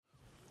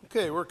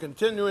Okay, we're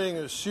continuing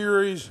a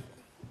series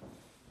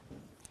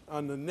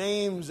on the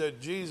names that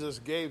Jesus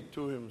gave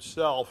to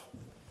himself.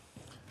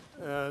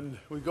 And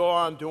we go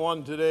on to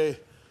one today,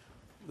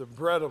 the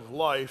bread of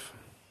life.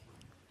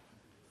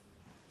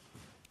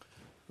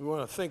 We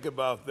want to think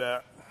about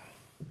that.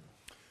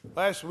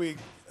 Last week,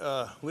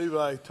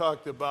 Levi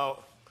talked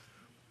about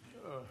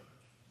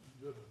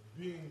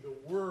being the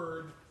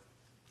Word.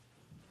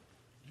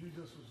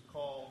 Jesus was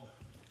called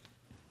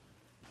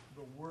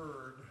the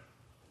Word.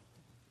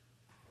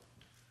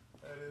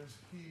 That is,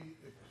 he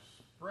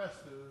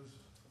expresses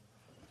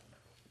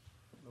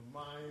the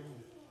mind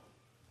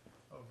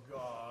of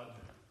God.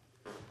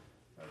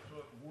 That's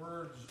what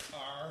words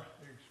are,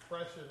 the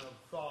expression of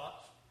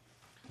thoughts.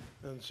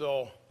 And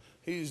so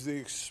he's the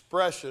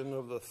expression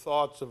of the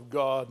thoughts of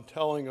God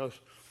telling us.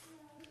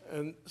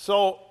 And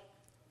so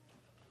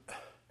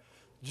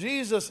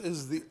Jesus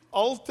is the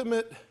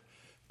ultimate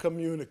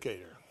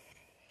communicator.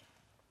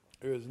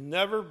 There has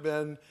never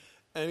been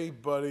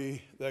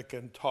anybody that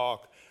can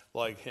talk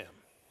like him.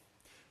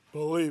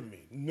 Believe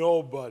me,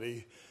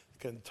 nobody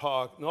can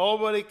talk.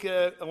 Nobody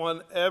can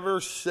ever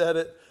said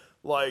it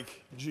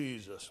like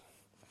Jesus.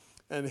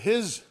 And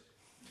his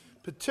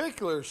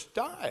particular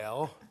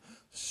style,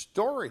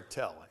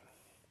 storytelling.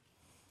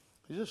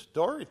 He's a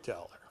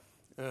storyteller.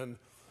 And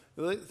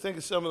think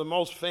of some of the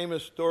most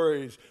famous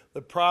stories,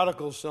 the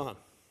prodigal son,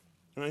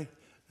 right?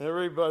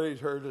 Everybody's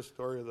heard the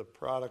story of the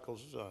prodigal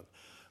son.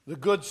 The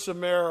Good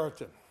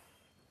Samaritan.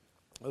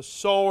 A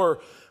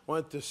sower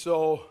went to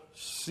sow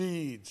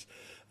seeds.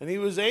 And he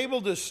was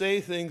able to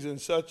say things in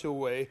such a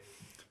way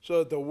so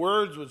that the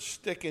words would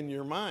stick in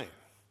your mind.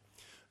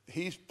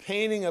 He's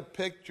painting a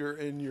picture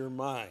in your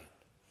mind.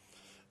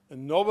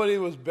 And nobody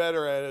was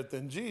better at it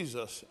than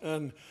Jesus.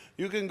 And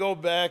you can go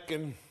back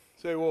and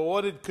say, well,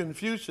 what did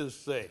Confucius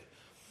say?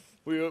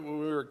 When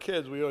we were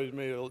kids, we always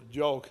made a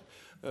joke.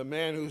 A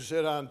man who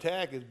sit on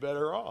tack is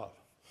better off.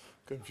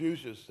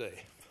 Confucius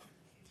say.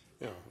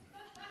 You know.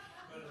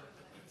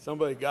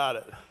 Somebody got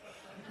it.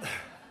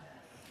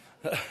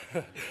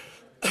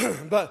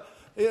 But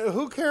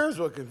who cares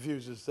what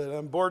Confucius said?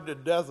 I'm bored to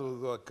death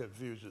with what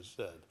Confucius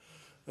said.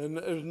 And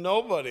there's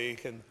nobody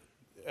can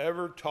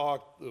ever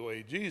talk the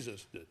way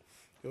Jesus did.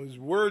 His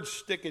words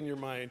stick in your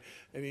mind,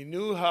 and he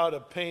knew how to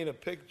paint a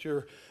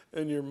picture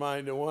in your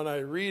mind. And when I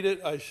read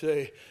it, I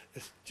say,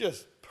 it's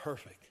just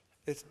perfect.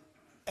 It's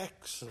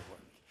excellent.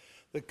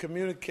 The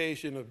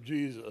communication of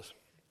Jesus.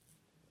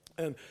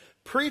 And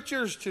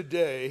preachers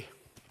today,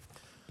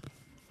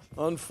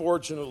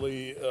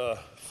 unfortunately,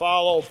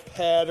 follow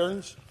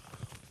patterns.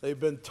 They've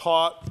been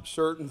taught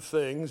certain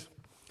things.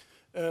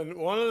 And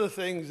one of the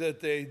things that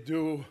they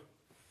do,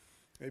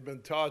 they've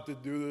been taught to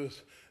do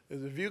this,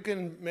 is if you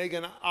can make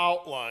an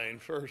outline,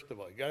 first of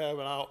all, you got to have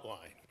an outline.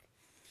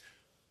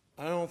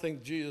 I don't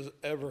think Jesus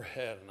ever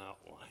had an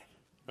outline,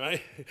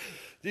 right?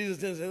 Jesus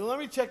didn't say, let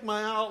me check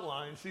my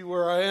outline, see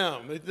where I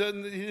am. He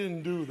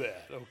didn't do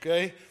that,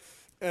 okay?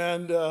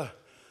 And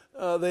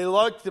they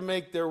like to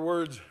make their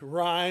words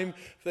rhyme.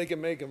 If they can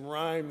make them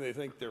rhyme, they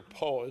think they're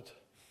poets.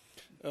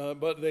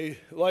 But they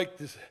like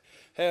to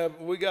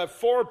have, we got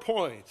 4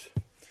 points,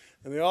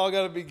 and they all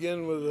got to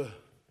begin with the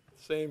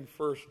same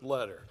first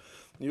letter.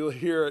 You'll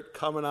hear it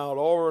coming out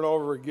over and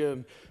over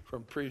again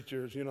from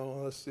preachers. You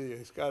know, let's see,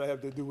 it's got to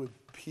have to do with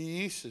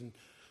peace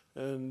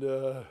and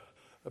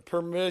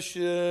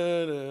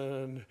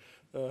permission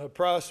and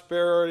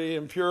prosperity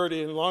and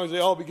purity. And as long as they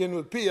all begin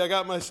with P, I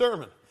got my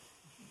sermon.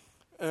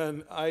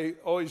 And I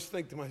always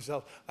think to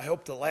myself, I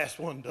hope the last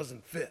one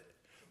doesn't fit.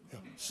 You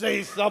know,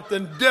 say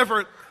something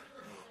different.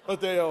 But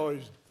they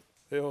always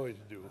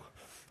do.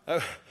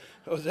 I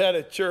was at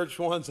a church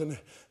once, and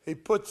he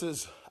puts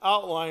his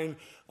outline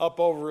up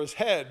over his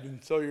head.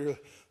 And so you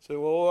say,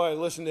 well, I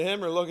listen to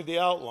him or look at the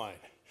outline?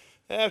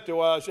 After a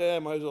while, I say, I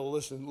might as well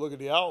look at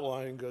the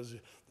outline because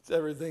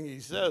everything he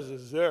says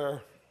is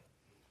there.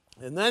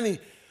 And then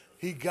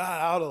he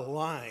got out of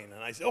line.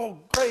 And I said, oh,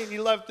 great, he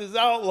left his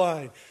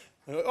outline.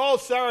 Oh,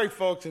 sorry,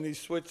 folks, and he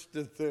switched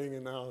the thing,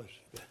 and now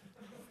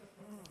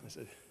I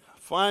said,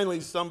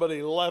 finally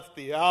somebody left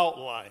the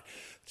outline.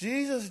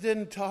 Jesus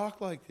didn't talk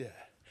like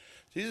that.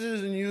 Jesus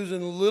isn't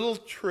using little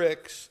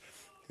tricks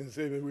and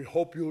say that we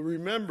hope you'll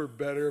remember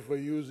better if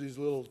we use these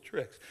little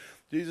tricks.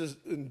 Jesus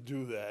didn't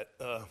do that.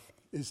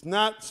 It's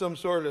not some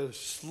sort of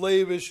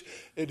slavish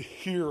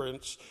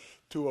adherence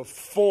to a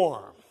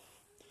form.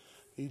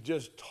 He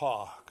just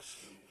talks,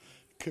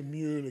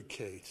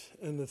 communicates,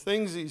 and the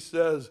things he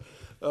says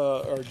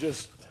are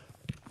just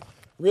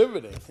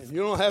riveting. And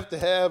you don't have to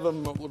have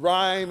them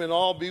rhyme and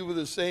all be with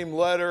the same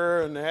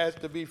letter, and it has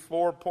to be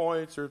 4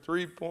 points or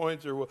 3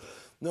 points or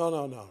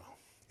no.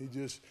 He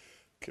just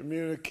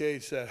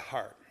communicates that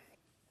heart.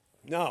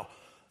 Now,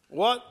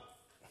 what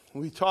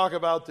we talk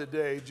about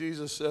today,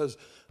 Jesus says,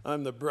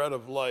 I'm the bread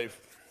of life,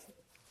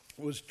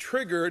 was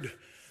triggered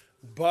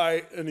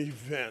by an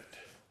event,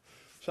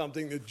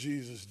 something that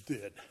Jesus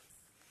did.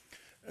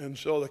 And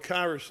so the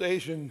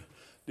conversation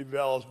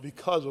develops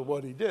because of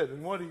what he did.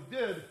 And what he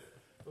did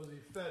was he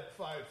fed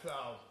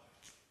 5,000.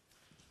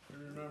 You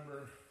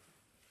remember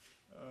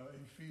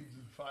he feeds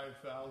the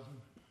 5,000.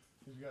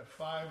 He's got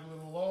 5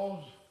 little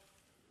loaves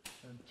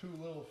and 2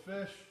 little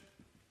fish.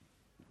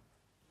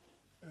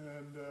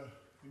 And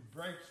he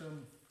breaks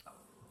them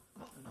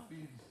and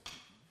feeds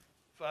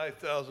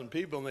 5,000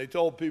 people. And they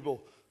told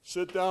people,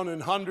 sit down in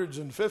hundreds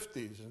and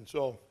fifties. And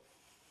so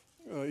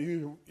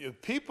you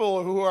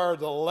people who are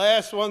the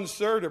last ones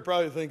served are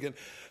probably thinking,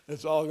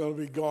 it's all going to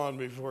be gone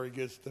before he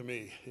gets to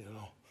me, you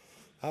know.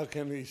 How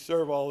can he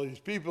serve all these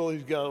people?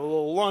 He's got a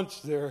little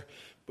lunch there,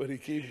 but he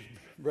keeps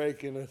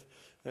breaking it.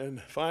 And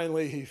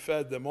finally, he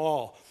fed them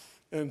all.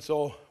 And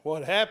so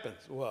what happens?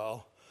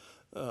 Well,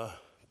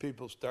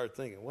 people start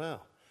thinking,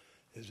 well,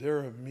 is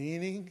there a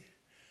meaning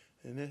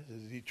in this?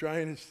 Is he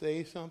trying to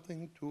say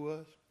something to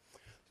us?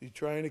 Is he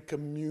trying to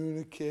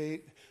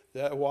communicate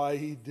that why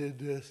he did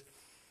this?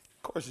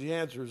 Of course, the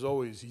answer is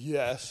always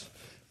yes.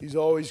 He's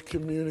always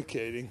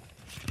communicating.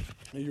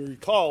 And you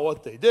recall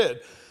what they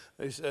did.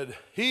 They said,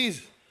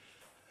 he's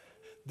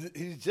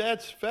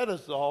that's fed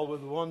us all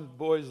with one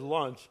boy's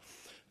lunch,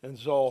 and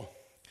so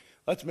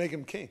let's make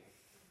him king.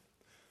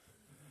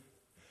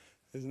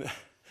 Isn't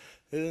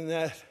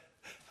that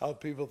how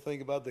people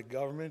think about the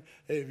government?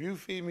 Hey, if you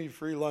feed me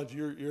free lunch,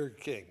 you're a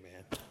king,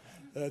 man.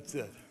 That's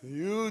it.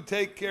 You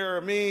take care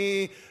of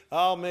me,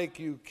 I'll make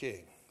you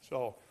king.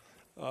 So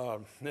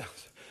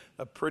that's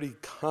a pretty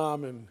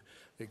common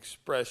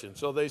expression.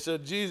 So they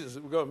said, Jesus,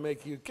 we're going to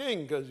make you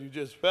king because you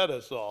just fed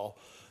us all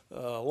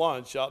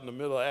lunch out in the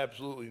middle of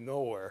absolutely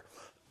nowhere.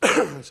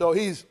 So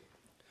he's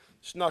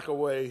snuck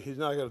away. He's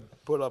not going to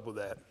put up with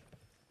that.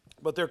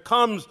 But there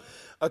comes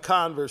a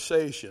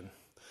conversation.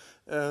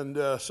 And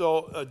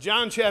so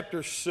John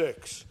chapter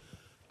 6,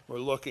 we're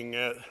looking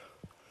at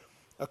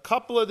a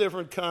couple of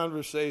different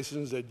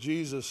conversations that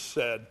Jesus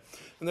said.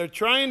 And they're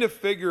trying to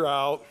figure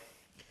out,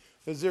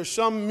 is there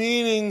some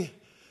meaning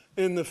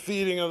in the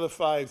feeding of the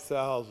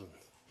 5,000?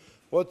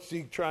 What's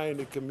he trying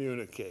to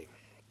communicate?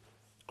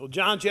 Well,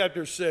 John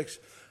chapter 6,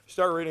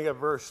 start reading at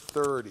verse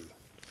 30.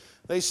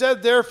 They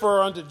said,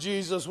 therefore, unto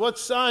Jesus, what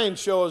sign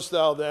showest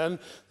thou then,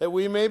 that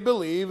we may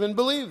believe and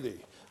believe thee?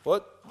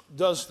 What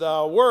dost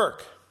thou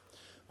work?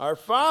 Our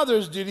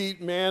fathers did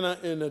eat manna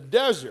in the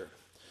desert.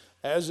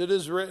 As it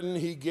is written,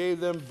 he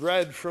gave them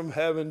bread from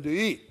heaven to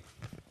eat.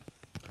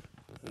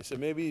 They said,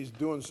 maybe he's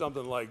doing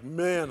something like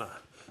manna.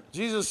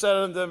 Jesus said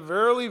unto them,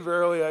 verily,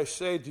 verily, I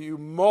say to you,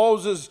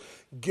 Moses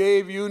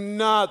gave you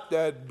not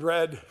that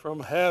bread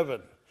from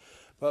heaven,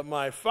 but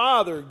my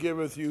Father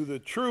giveth you the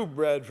true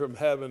bread from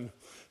heaven.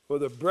 For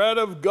the bread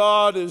of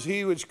God is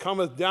he which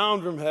cometh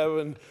down from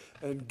heaven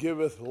and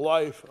giveth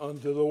life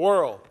unto the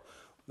world.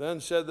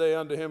 Then said they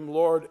unto him,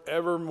 Lord,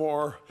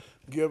 evermore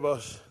give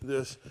us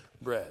this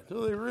bread.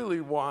 So they really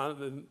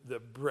wanted the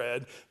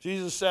bread.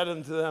 Jesus said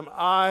unto them,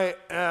 I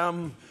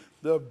am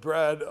the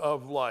bread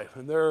of life.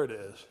 And there it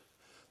is,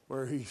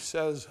 where he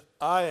says,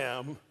 I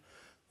am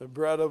the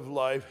bread of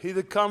life. He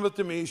that cometh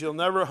to me shall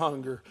never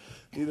hunger.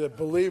 He that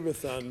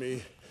believeth on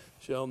me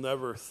shall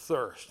never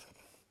thirst.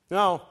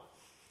 Now,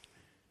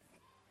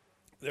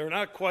 they're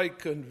not quite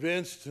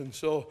convinced, and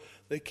so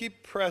they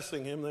keep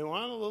pressing him. They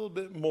want a little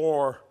bit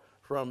more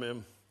from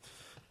him.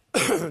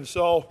 And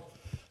so,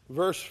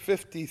 verse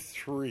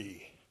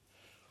 53.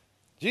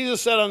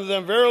 Jesus said unto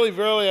them, verily,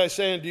 verily, I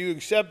say unto you,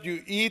 except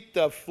you eat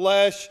the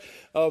flesh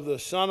of the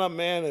Son of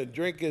Man and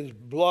drink his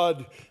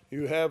blood,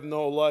 you have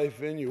no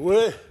life in you.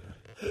 Wait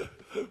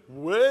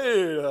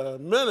a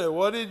minute,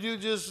 what did you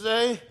just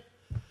say?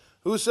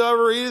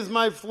 Whosoever eateth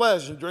my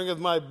flesh and drinketh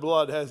my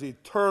blood has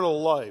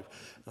eternal life,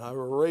 and I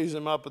will raise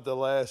him up at the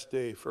last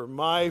day. For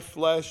my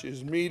flesh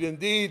is meat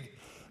indeed,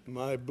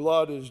 my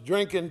blood is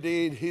drink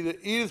indeed. He that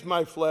eateth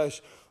my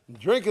flesh and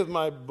drinketh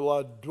my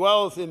blood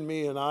dwelleth in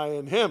me, and I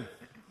in him.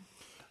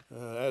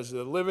 As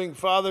the living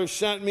Father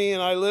sent me,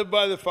 and I live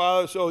by the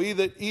Father, so he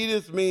that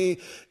eateth me,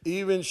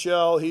 even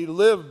shall he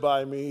live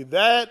by me.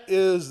 That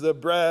is the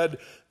bread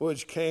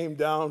which came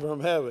down from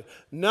heaven.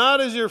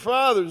 Not as your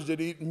fathers did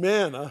eat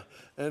manna,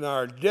 and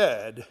are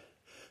dead.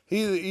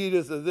 He that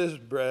eateth of this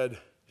bread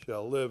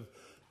shall live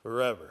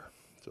forever.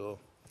 So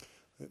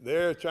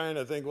they're trying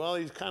to think, well,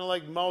 he's kind of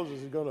like Moses,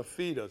 he's going to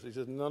feed us. He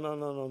says,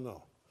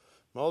 no.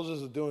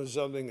 Moses is doing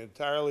something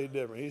entirely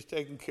different. He's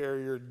taking care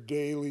of your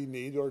daily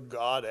needs, or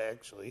God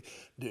actually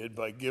did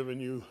by giving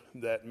you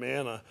that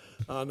manna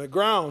on the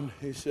ground.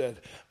 He said,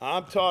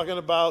 I'm talking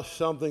about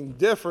something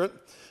different.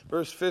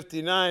 Verse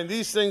 59,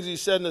 these things he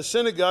said in the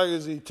synagogue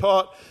as he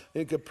taught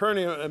in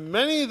Capernaum. And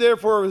many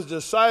therefore of his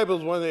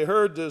disciples, when they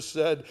heard this,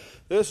 said,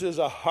 this is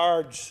a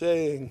hard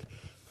saying,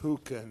 who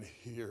can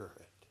hear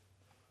it?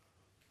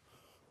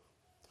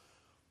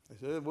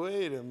 They said,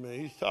 wait a minute,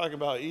 he's talking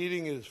about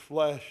eating his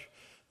flesh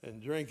and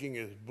drinking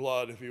his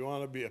blood. If you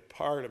want to be a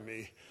part of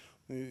me,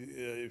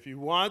 if you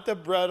want the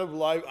bread of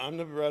life, I'm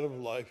the bread of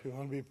life. If you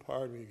want to be a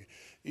part of me,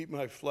 eat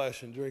my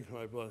flesh and drink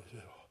my blood.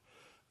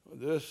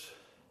 This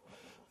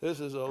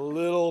is a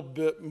little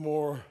bit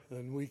more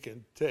than we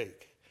can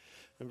take.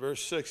 In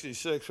verse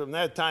 66, from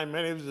that time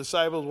many of his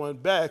disciples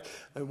went back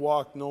and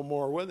walked no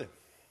more with him.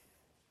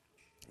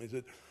 He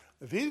said,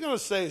 if he's going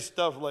to say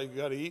stuff like, you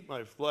got to eat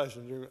my flesh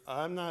and drink,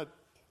 I'm not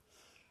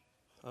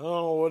I don't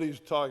know what he's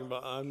talking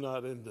about. I'm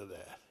not into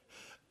that.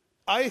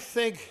 I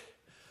think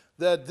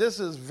that this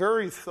is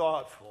very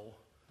thoughtful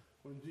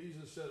when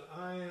Jesus said,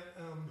 I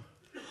am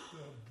the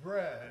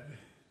bread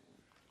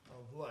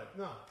of life.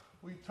 Now,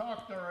 we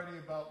talked already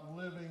about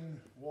living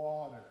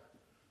water.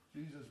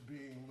 Jesus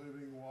being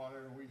living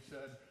water. We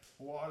said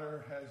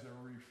water has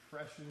a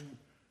refreshing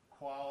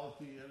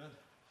quality in it.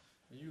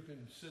 You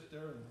can sit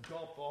there and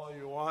gulp all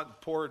you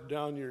want, pour it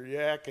down your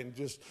yak, and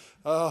just,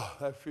 oh,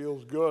 that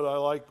feels good. I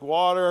like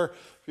water.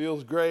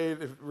 Feels great.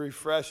 It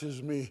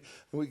refreshes me.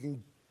 And we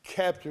can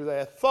capture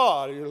that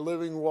thought. You're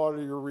living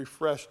water. You're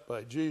refreshed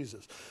by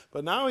Jesus.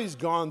 But now he's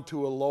gone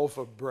to a loaf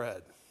of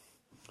bread.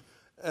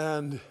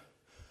 And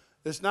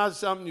it's not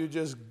something you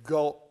just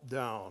gulp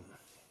down.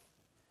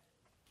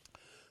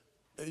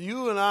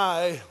 You and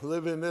I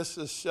live in this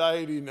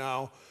society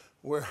now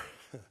where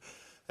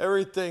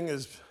everything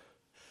is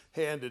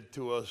handed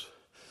to us.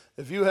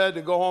 If you had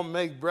to go home and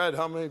make bread,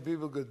 how many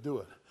people could do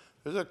it?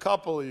 There's a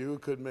couple of you who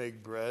could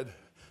make bread.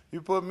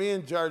 You put me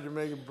in charge of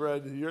making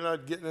bread, you're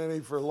not getting any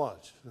for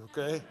lunch,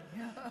 okay?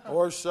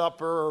 Or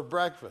supper or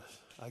breakfast.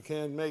 I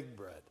can't make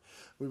bread.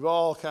 We've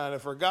all kind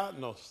of forgotten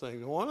those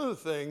things. One of the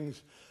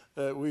things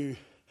that we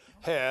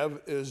have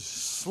is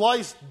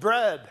sliced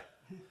bread.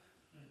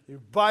 You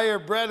buy your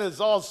bread, it's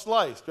all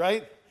sliced,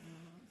 right?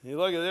 You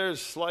look at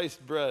there's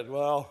sliced bread.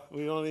 Well,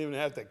 we don't even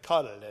have to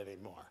cut it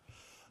anymore.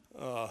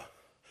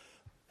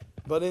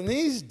 But in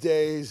these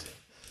days,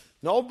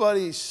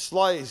 nobody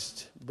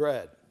sliced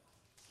bread.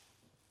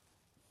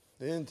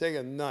 They didn't take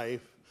a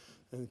knife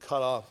and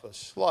cut off a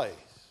slice.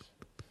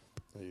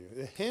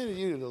 They handed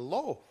you the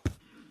loaf.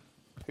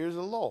 Here's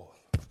a loaf.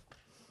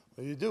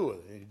 What do you do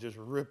with it? You just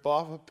rip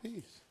off a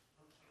piece.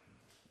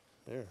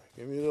 There,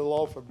 give me the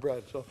loaf of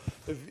bread. So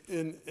if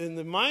in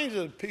the minds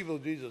of the people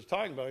Jesus is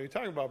talking about, you're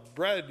talking about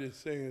bread, you're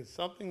saying it's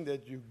something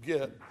that you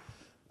get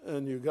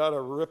and you got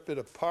to rip it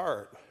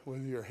apart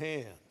with your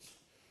hands.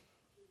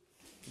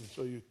 And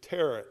so you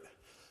tear it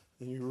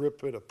and you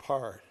rip it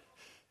apart.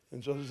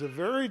 And so it's a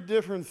very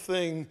different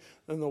thing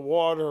than the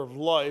water of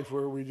life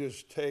where we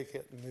just take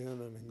it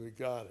and we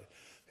got it.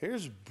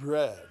 Here's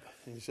bread.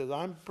 And he says,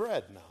 I'm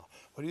bread now.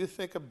 What do you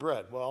think of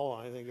bread? Well,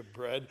 I think of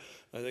bread.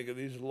 I think of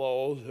these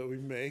loaves that we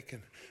make.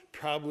 And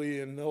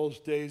probably in those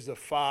days, the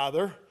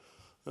father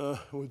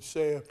would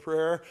say a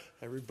prayer.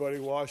 Everybody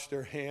washed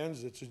their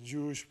hands. It's a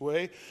Jewish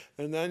way.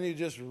 And then you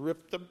just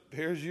rip them.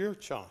 Here's your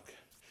chunk.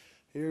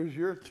 Here's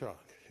your chunk.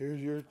 Here's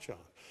your chunk.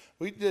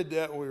 We did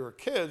that when we were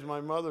kids.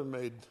 My mother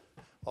made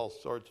all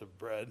sorts of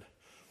bread.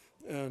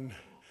 And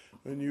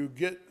when you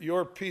get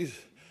your piece,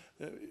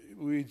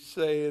 we'd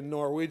say in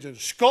Norwegian,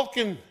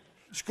 skulken,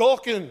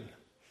 skulken.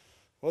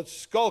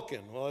 What's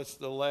skulken? Well, it's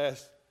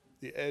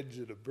the edge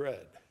of the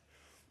bread.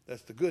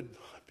 That's the good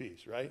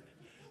piece, right?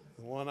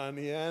 The one on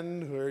the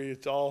end where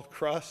it's all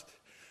crust.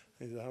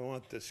 He says, I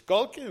want the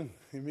skulken.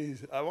 He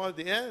means, I want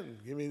the end.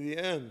 Give me the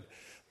end.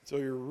 So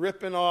you're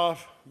ripping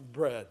off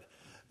bread.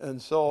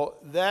 And so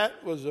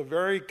that was a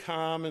very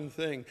common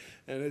thing.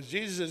 And as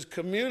Jesus is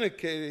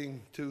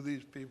communicating to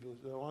these people,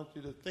 he says, I want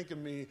you to think of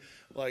me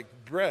like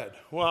bread.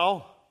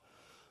 Well,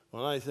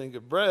 when I think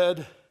of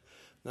bread,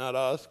 not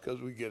us,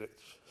 because we get it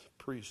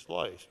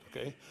pre-sliced,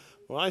 okay?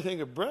 When I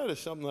think of bread, it's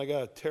something I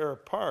got to tear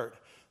apart.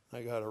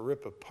 I got to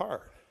rip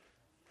apart.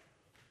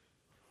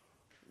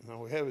 Now,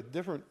 we have a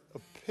different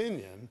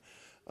opinion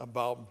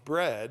about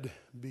bread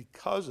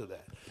because of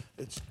that.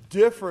 It's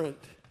different,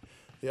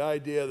 the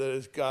idea that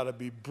it's got to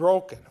be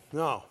broken.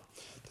 Now,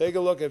 take a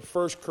look at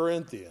 1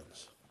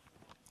 Corinthians.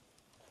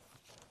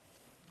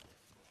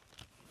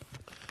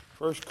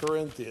 1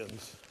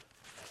 Corinthians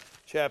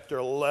chapter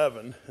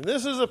 11. And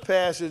this is a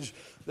passage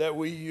that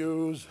we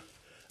use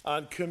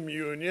on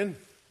communion.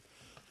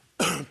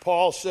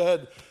 Paul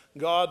said,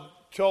 God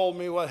told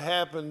me what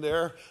happened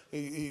there.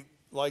 He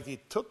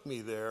took me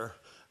there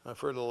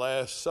for the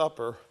Last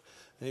Supper.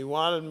 And he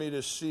wanted me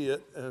to see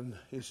it. And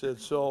he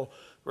said, so,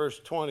 verse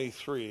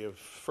 23 of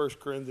 1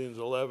 Corinthians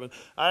 11,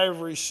 I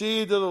have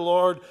received of the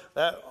Lord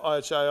that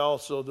which I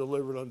also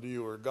delivered unto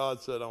you. Or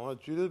God said, I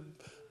want you to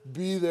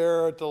be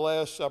there at the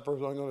Last Supper.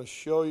 So I'm going to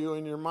show you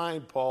in your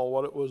mind, Paul,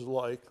 what it was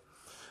like.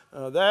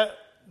 That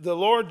the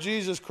Lord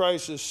Jesus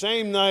Christ, the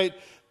same night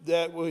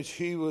that which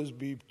he was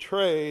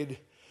betrayed,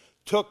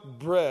 took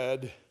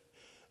bread,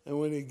 and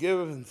when he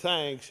gave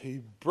thanks,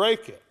 he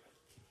brake it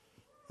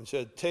and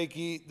said, take,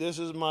 eat, this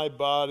is my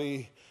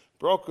body,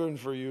 broken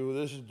for you,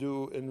 this is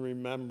do in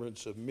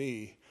remembrance of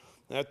me.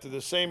 And after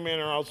the same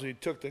manner also he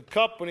took the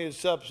cup when he had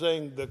supped,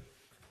 saying, the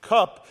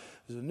cup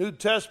is the New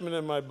Testament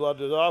in my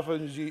blood, as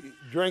often as ye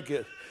drink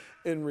it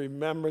in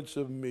remembrance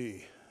of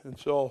me. And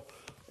so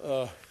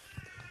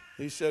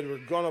he said, we're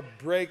going to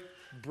break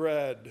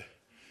bread.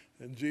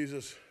 And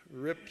Jesus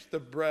rips the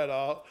bread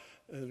out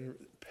and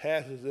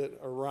passes it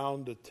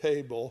around the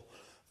table,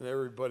 and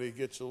everybody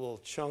gets a little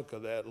chunk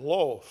of that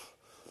loaf.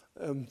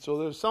 And so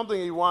there's something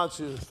he wants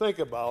you to think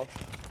about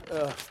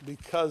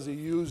because he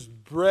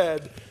used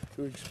bread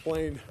to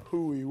explain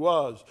who he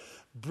was.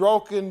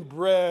 Broken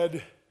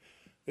bread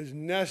is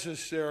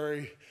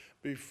necessary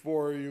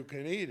before you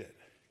can eat it.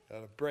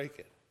 Got to break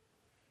it.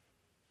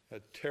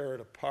 Got to tear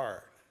it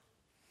apart.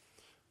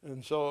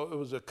 And so it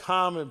was a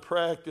common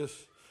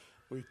practice.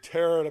 We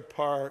tear it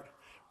apart,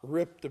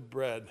 rip the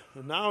bread.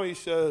 And now he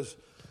says,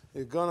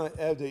 you're going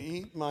to have to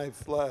eat my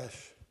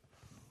flesh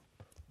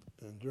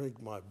and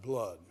drink my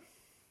blood.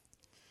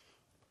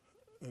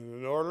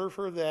 And in order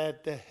for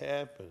that to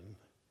happen,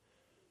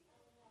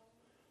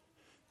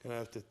 you're going to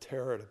have to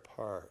tear it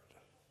apart.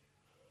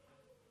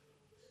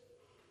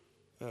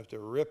 You have to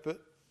rip it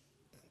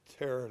and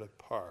tear it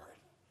apart.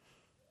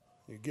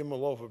 You give them a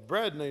loaf of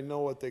bread and they know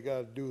what they got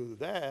to do with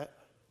that.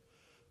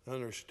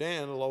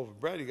 Understand a loaf of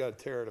bread, you got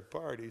to tear it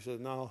apart. He says,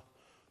 now,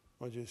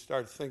 I want you to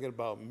start thinking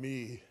about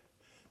me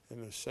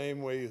in the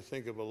same way you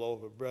think of a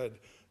loaf of bread.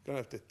 You're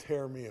going to have to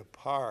tear me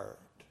apart.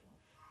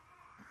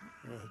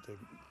 You're going to have to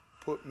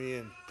put me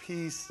in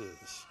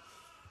pieces.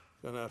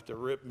 You're going to have to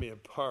rip me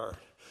apart.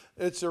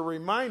 It's a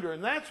reminder,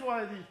 and that's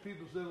why these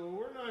people say, well,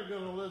 we're not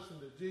going to listen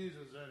to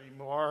Jesus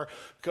anymore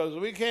because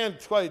we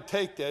can't quite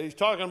take that. He's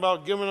talking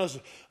about giving us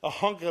a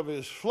hunk of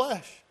his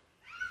flesh.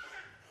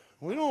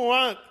 We don't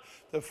want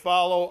to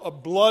follow a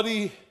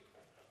bloody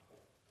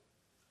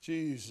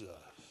Jesus.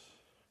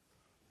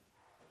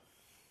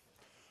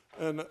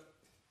 And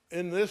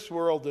in this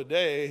world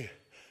today,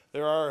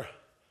 there are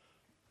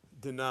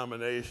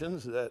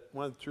denominations that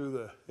went through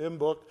the hymn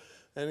book,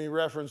 any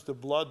reference to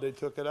blood, they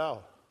took it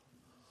out.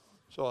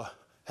 So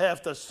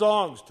half the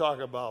songs talk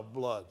about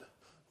blood.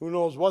 Who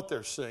knows what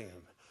they're singing?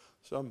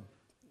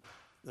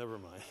 Never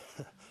mind.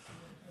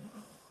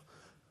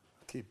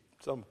 Keep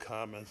some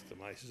comments to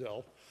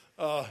myself.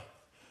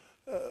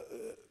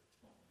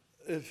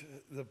 If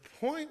the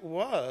point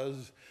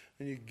was,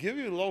 when you give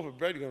you a loaf of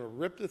bread, you're going to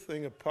rip the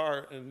thing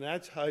apart, and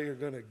that's how you're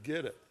going to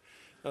get it.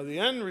 Now, the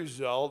end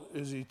result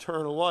is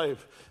eternal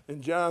life.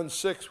 In John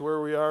 6,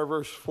 where we are,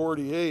 verse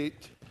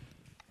 48,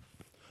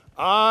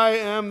 I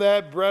am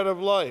that bread of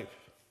life.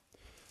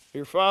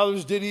 Your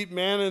fathers did eat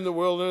manna in the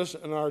wilderness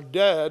and are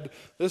dead.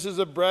 This is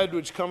a bread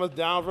which cometh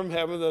down from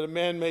heaven, that a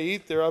man may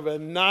eat thereof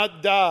and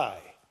not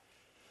die.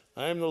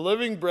 I am the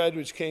living bread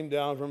which came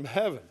down from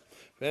heaven.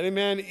 If any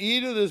man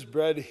eat of this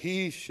bread,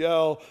 he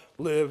shall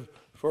live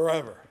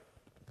forever.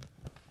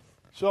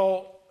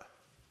 So,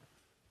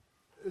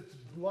 it's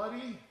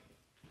bloody,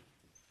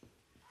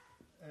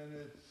 and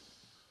it's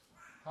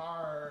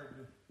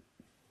hard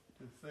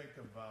to think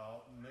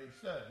about. And they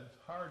said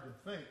it's hard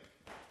to think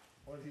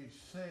what he's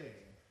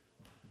saying.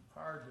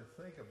 Hard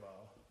to think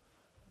about.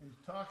 He's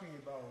talking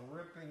about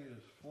ripping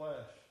his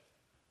flesh.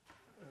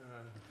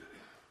 And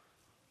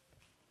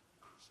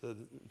said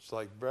it's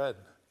like bread.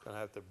 Gonna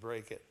have to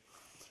break it.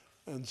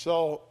 And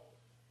so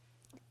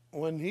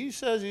when he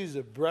says he's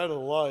the bread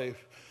of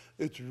life,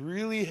 it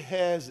really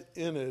has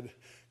in it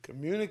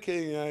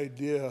communicating the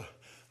idea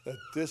that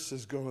this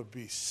is going to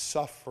be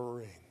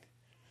suffering.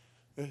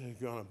 This is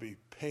going to be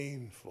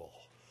painful.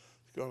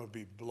 It's going to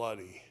be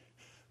bloody.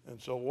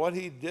 And so what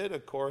he did,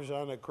 of course,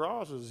 on the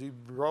cross is he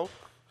broke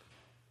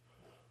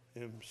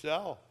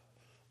himself.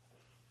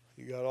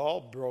 He got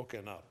all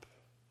broken up.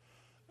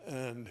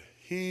 And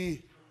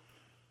he,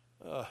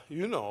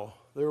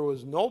 there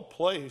was no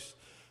place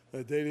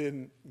that they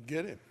didn't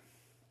get him.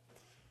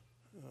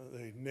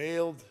 They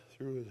nailed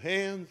through his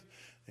hands.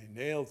 They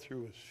nailed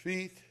through his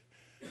feet.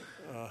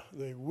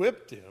 They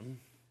whipped him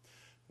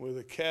with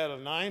a cat o'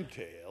 nine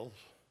tails.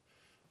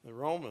 The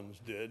Romans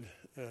did,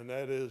 and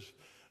that is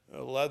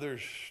leather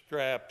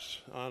straps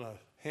on a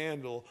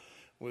handle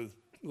with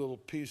little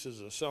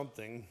pieces of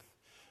something,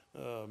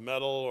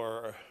 metal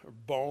or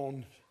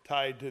bone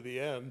tied to the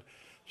end,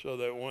 so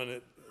that when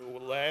it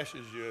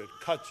lashes you, it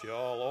cuts you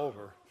all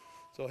over.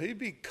 So he'd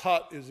be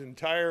cut his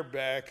entire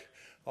back,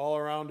 all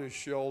around his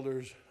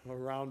shoulders,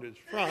 around his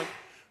front,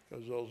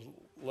 because those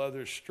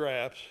leather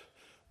straps.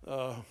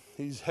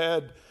 He's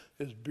had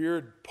his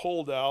beard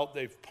pulled out.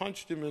 They've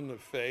punched him in the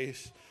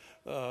face.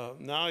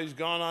 Now he's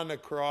gone on the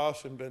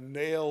cross and been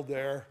nailed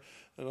there.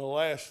 And the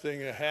last thing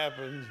that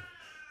happens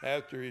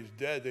after he's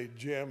dead, they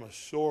jam a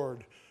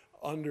sword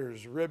under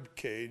his rib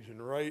cage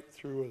and right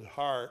through his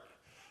heart.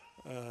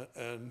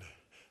 And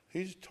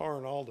he's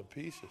torn all to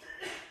pieces.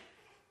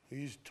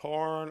 He's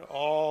torn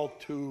all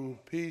to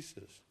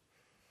pieces.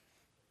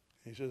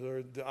 He says,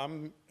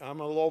 I'm a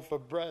loaf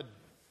of bread.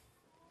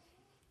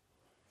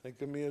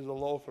 Think of me as a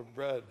loaf of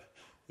bread.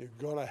 You're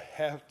going to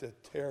have to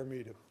tear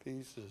me to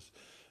pieces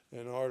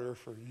in order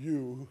for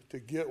you to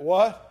get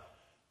what?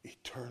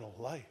 Eternal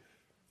life.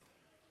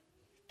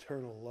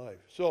 Eternal life.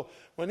 So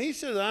when he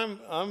says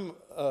I'm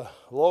a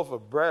loaf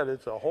of bread,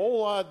 it's a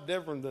whole lot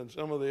different than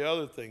some of the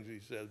other things he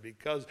says,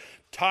 because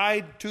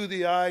tied to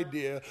the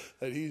idea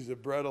that he's the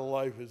bread of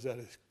life is that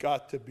it's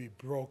got to be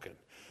broken.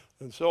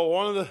 And so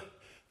one of the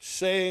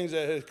sayings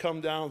that has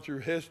come down through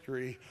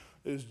history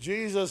is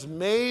Jesus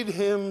made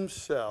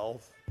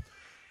himself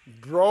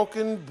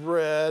broken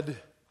bread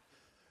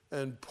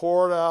and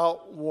poured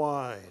out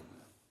wine.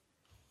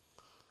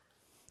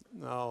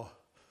 Now,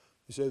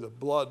 you say the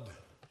blood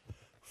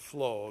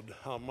flowed.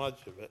 How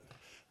much of it?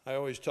 I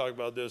always talk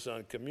about this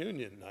on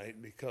communion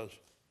night because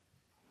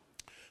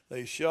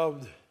they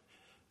shoved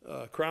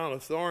crown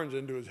of thorns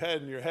into his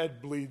head, and your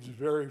head bleeds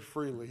very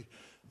freely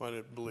when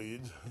it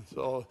bleeds.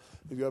 So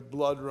he's got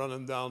blood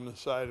running down the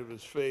side of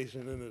his face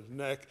and in his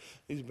neck.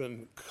 He's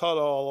been cut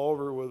all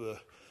over with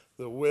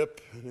the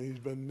whip, and he's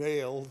been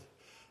nailed.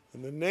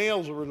 And the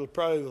nails were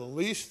probably the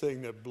least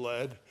thing that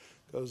bled,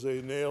 because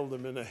they nailed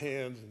him in the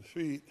hands and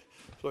feet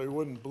so he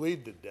wouldn't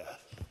bleed to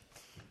death.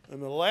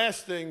 And the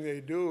last thing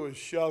they do is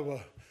shove a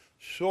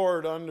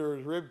sword under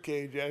his rib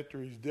cage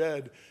after he's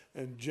dead.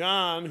 And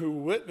John, who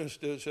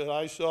witnessed it, said,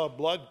 I saw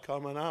blood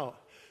coming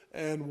out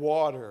and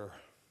water.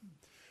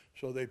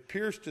 So they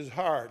pierced his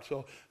heart.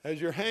 So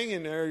as you're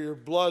hanging there, your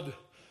blood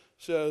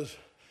says,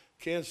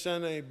 can't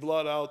send any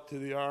blood out to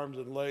the arms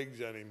and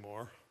legs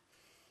anymore.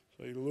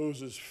 So he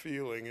loses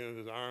feeling in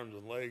his arms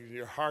and legs.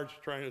 Your heart's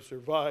trying to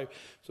survive,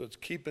 so it's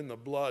keeping the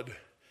blood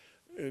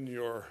in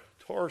your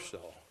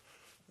torso.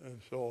 And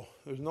so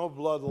there's no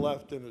blood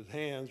left in his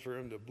hands for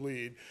him to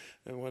bleed.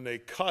 And when they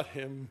cut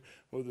him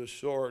with a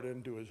sword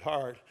into his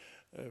heart,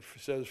 it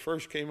says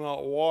first came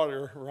out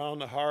water. Around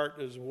the heart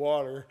is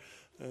water.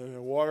 And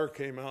the water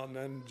came out, and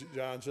then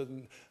John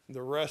said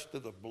the rest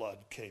of the blood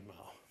came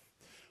out.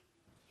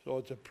 So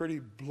it's a pretty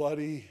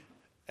bloody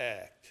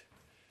act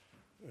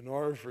in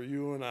order for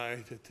you and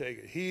I to take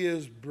it. He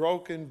is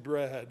broken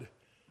bread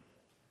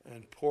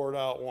and poured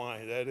out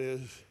wine. That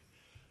is,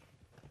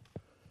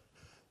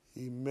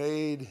 he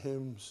made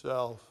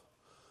himself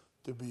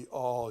to be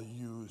all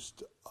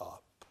used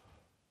up.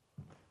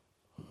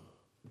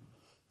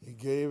 He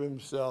gave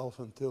himself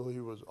until he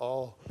was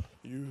all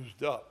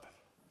used up.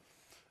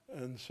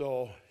 And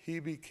so he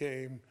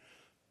became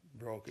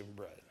broken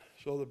bread.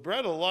 So the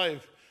bread of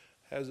life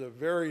has a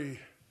very,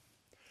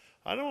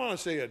 I don't want to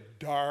say a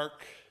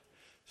dark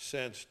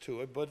sense to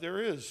it, but there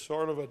is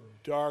sort of a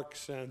dark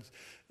sense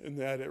in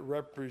that it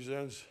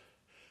represents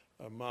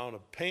amount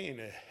of pain.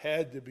 It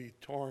had to be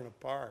torn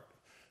apart.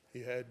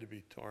 He had to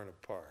be torn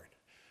apart.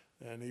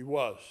 And he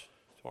was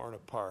torn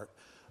apart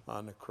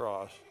on the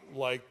cross,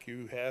 like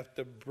you have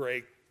to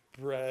break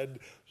bread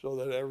so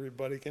that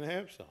everybody can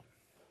have some.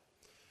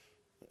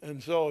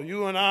 And so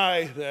you and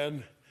I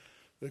then,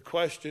 the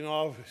question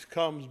always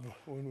comes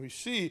when we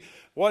see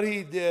what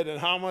he did and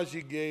how much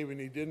he gave, and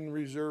he didn't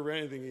reserve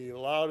anything. He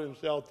allowed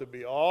himself to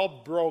be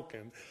all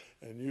broken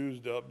and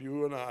used up.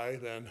 You and I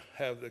then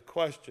have the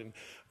question,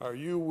 are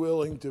you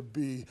willing to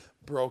be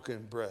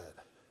broken bread?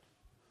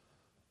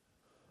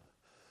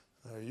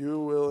 Are you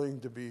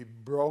willing to be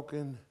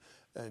broken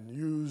and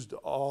used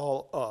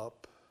all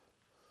up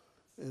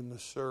in the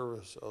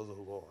service of the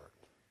Lord?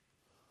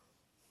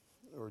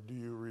 Or do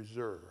you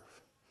reserve?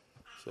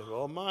 Say,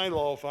 well, my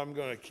loaf, I'm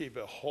going to keep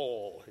it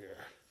whole here.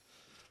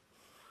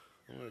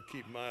 I'm going to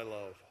keep my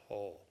loaf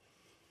whole.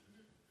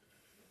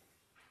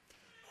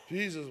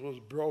 Jesus was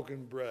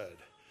broken bread.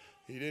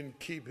 He didn't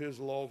keep his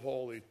loaf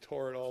whole. He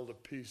tore it all to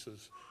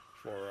pieces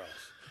for us.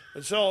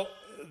 And so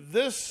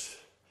this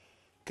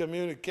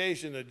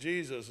communication of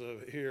Jesus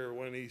here,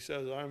 when he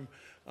says,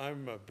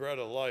 I'm a bread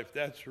of life,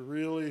 that's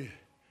really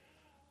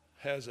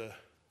has a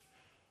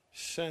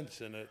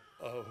sense in it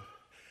of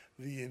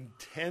the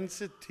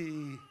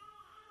intensity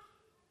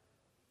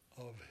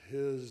of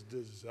his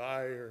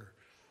desire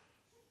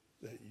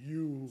that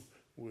you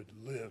would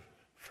live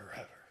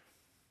forever.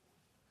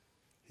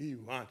 He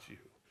wants you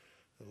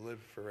to live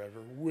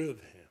forever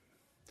with him.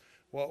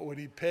 What would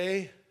he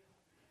pay?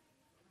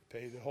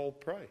 Pay the whole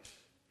price.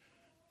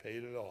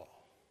 Paid it all.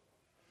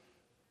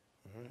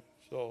 All right?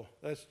 So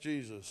that's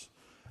Jesus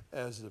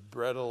as the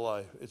bread of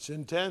life. It's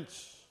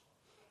intense.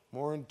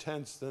 More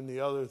intense than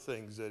the other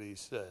things that he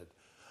said.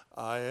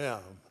 I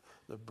am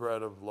the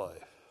bread of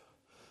life.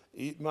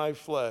 Eat my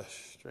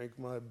flesh, drink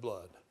my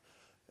blood,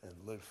 and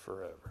live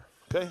forever.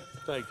 Okay?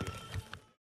 Thank you.